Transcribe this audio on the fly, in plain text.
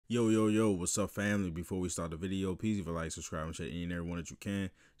Yo, what's up, family? Before we start the video, please leave a like, subscribe, and share any and every one that you can.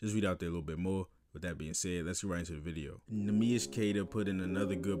 Just read out there a little bit more. With that being said, let's get right into the video. Neemias Queta put in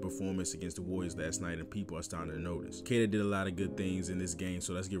another good performance against the Warriors last night, and people are starting to notice. Queta did a lot of good things in this game,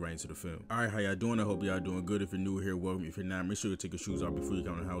 so let's get right into the film. All right, how y'all doing? I hope y'all doing good. If you're new here, welcome. If you're not, make sure you take your shoes off before you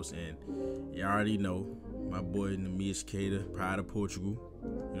come in the house. And you already know, my boy Neemias Queta, pride of Portugal.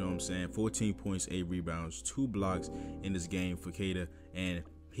 You know what I'm saying? 14 points, 8 rebounds, 2 blocks in this game for Queta, and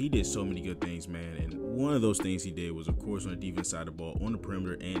he did so many good things, man. And one of those things he did was, of course, on the defense side of the ball, on the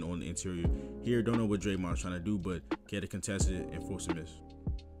perimeter and on the interior. Here, don't know what Draymond's trying to do, but Queta contested it and forced a miss.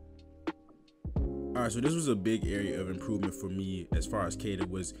 All right, so this was a big area of improvement for me as far as Queta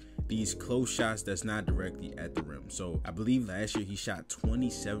was these close shots that's not directly at the rim. So I believe last year he shot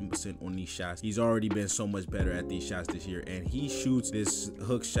 27% on these shots. He's already been so much better at these shots this year, and he shoots this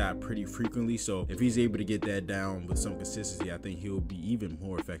hook shot pretty frequently. So if he's able to get that down with some consistency, I think he'll be even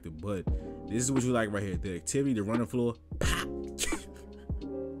more effective. But this is what you like right here. The activity, the running floor.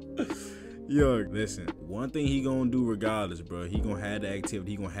 Yo, listen, one thing he gonna do regardless, bro, he gonna have the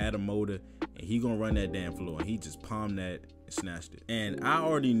activity, he gonna have the motor, and he gonna run that damn floor, and he just palmed that and snatched it. And I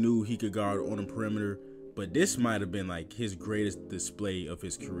already knew he could guard on the perimeter, but this might have been like his greatest display of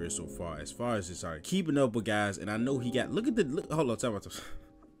his career so far, as just keeping up with guys. And I know he got, look, hold on, talk about this.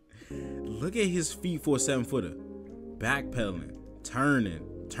 Look at his feet for a 7-footer, backpedaling,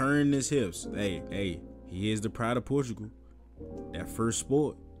 turning his hips. Hey, he is the pride of Portugal. That first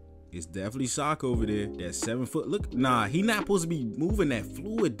sport. It's definitely sock over there. That 7-foot. Look, nah, he not supposed to be moving that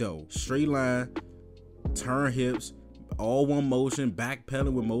fluid though. Straight line, turn hips, all one motion,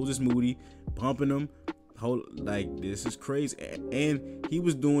 backpedaling with Moses Moody, pumping them. Like, this is crazy. And he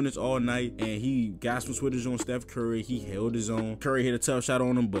was doing this all night, and he got some switches on Steph Curry. He held his own. Curry hit a tough shot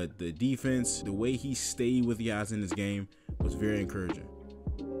on him, but the defense, the way he stayed with the guys in this game was very encouraging.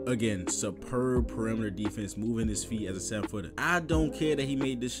 Again, superb perimeter defense, moving his feet as a 7-footer. I don't care that he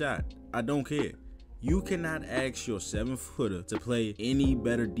made this shot. I don't care. You cannot ask your 7-footer to play any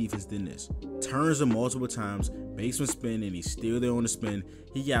better defense than this. Turns him multiple times, makes him spin, and he's still there on the spin.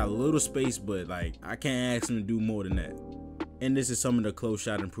 He got a little space, but like, I can't ask him to do more than that. And this is some of the close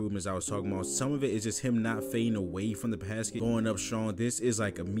shot improvements I was talking about. Some of it is just him not fading away from the basket, going up strong. This is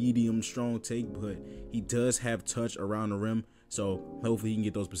like a medium strong take, but he does have touch around the rim. So hopefully he can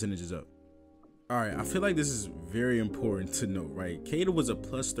get those percentages up. All right, I feel like this is very important to note, right? Queta was a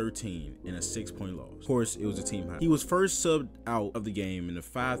plus 13 in a 6-point loss. Of course, it was a team high. He was first subbed out of the game in the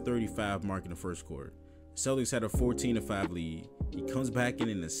 5:35 mark in the first quarter. Celtics had a 14-5 lead. He comes back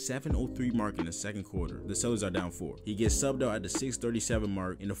in the 7:03 mark in the second quarter. The Celtics are down 4. He gets subbed out at the 6:37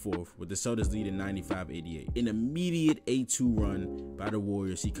 mark in the fourth, with the Celtics leading 95-88. An immediate 8-2 run by the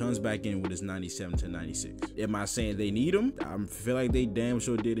Warriors. He comes back in with his 97-96. Am I saying they need him? I feel like they damn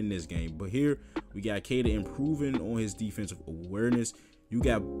sure did in this game. But here, we got Queta improving on his defensive awareness. You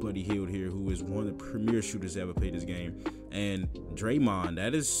got Buddy Hield here, who is one of the premier shooters to ever play this game. And Draymond,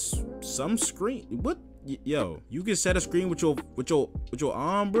 that is some screen. What? Yo, you can set a screen with your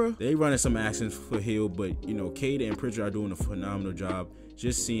arm, bro. They running some actions for Hill, but you know, Queta and Pritchard are doing a phenomenal job.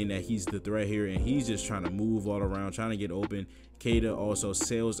 Just seeing that he's the threat here, and he's just trying to move all around, trying to get open. Queta also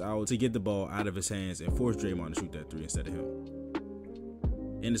sails out to get the ball out of his hands and force Draymond to shoot that 3 instead of him.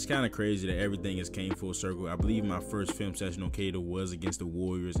 And it's kind of crazy that everything has came full circle. I believe my first film session on Queta was against the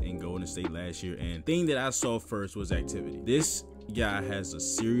Warriors in Golden State last year, and the thing that I saw first was activity. This guy has a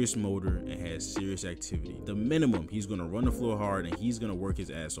serious motor and has serious activity. The minimum, he's going to run the floor hard and he's going to work his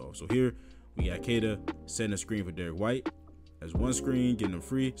ass off. So here we got Queta setting a screen for Derek White. That's one screen, getting him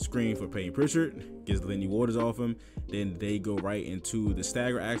free. Screen for Payne Pritchard, gets Lenny Waters off him. Then they go right into the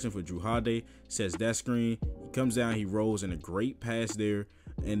stagger action for Drew Holiday. Sets that screen. He comes down, he rolls, and a great pass there.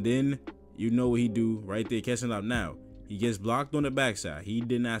 And then you know what he do right there, catching up. Now he gets blocked on the backside. He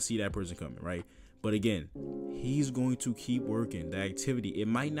did not see that person coming, right? But again, he's going to keep working the activity. It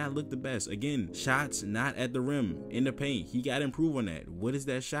might not look the best. Again, shots not at the rim, in the paint. He got to improve on that. What is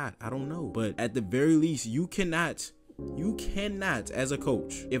that shot? I don't know. But at the very least, you cannot, as a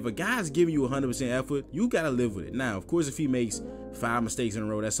coach, if a guy's giving you 100% effort, you got to live with it. Now, of course, if he makes 5 mistakes in a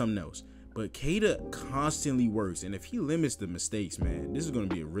row, that's something else. But Queta constantly works. And if he limits the mistakes, man, this is going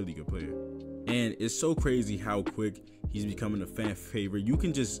to be a really good player. And it's so crazy how quick he's becoming a fan favorite. You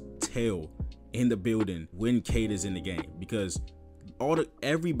can just tell in the building when Queta's in the game, because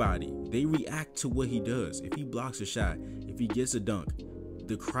everybody, they react to what he does. If he blocks a shot, if he gets a dunk,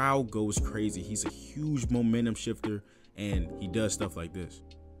 the crowd goes crazy. He's a huge momentum shifter, and he does stuff like this.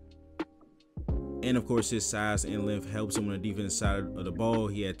 And of course, his size and length helps him on the defensive side of the ball.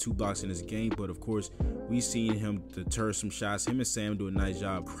 He had 2 blocks in his game, but of course, we've seen him deter some shots. Him and Sam do a nice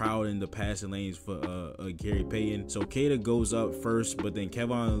job crowding the passing lanes for Gary Payton. So Queta goes up first, but then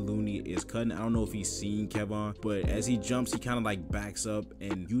Kevon Looney is cutting. I don't know if he's seen Kevon, but as he jumps, he kind of like backs up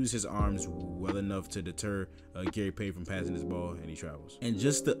and uses his arms well enough to deter Gary Payton from passing his ball, and he travels. And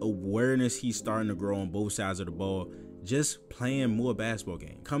just the awareness he's starting to grow on both sides of the ball, just playing more basketball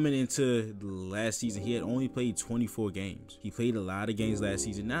games. Coming into last season, he had only played 24 games. He played a lot of games last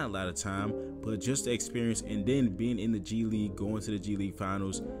season, not a lot of time, but just the experience, and then being in the G League, going to the G League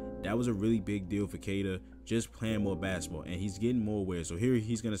finals, that was a really big deal for Queta, just playing more basketball, and he's getting more aware. So here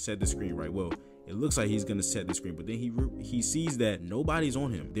he's gonna set the screen, right? Well, it looks like he's gonna set the screen, but then he sees that nobody's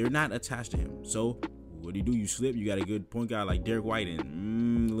on him. They're not attached to him. So what do? You slip. You got a good point guard like Derek White,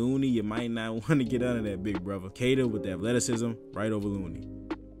 and Looney, you might not want to get under that, big brother. Queta with the athleticism right over Looney.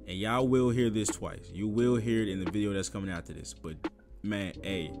 And y'all will hear this twice. You will hear it in the video that's coming after this. But man,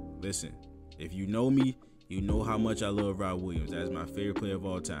 hey, listen, if you know me, you know how much I love Rob Williams. That's my favorite player of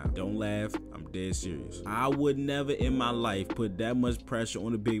all time. Don't laugh, I'm dead serious. I would never in my life put that much pressure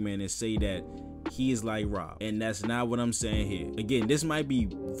on a big man and say that he is like Rob. And that's not what I'm saying here. Again, this might be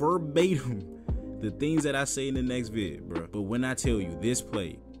verbatim the things that I say in the next vid, bro. But when I tell you this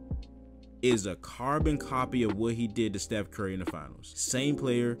play is a carbon copy of what he did to Steph Curry in the finals. Same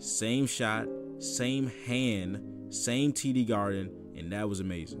player, same shot, same hand, same TD Garden, and that was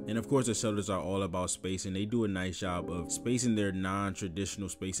amazing. And of course, the Celtics are all about spacing. They do a nice job of spacing their non-traditional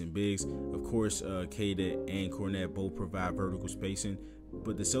spacing bigs. Of course, Queta and Cornette both provide vertical spacing,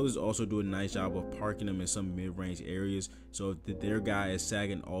 but the Celtics also do a nice job of parking them in some mid-range areas. So if their guy is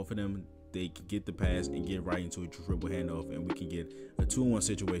sagging off of them, they can get the pass and get right into a dribble handoff, and we can get a 2-on-1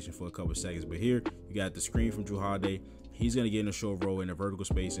 situation for a couple of seconds. But here, you got the screen from Drew Holiday. He's going to get in a short roll in a vertical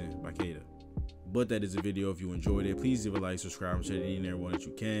spacing by Queta. But that is the video. If you enjoyed it, please leave a like, subscribe, and share it in everyone that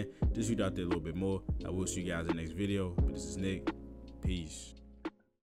you can. Just read out there a little bit more. I will see you guys in the next video. But this is Nick. Peace.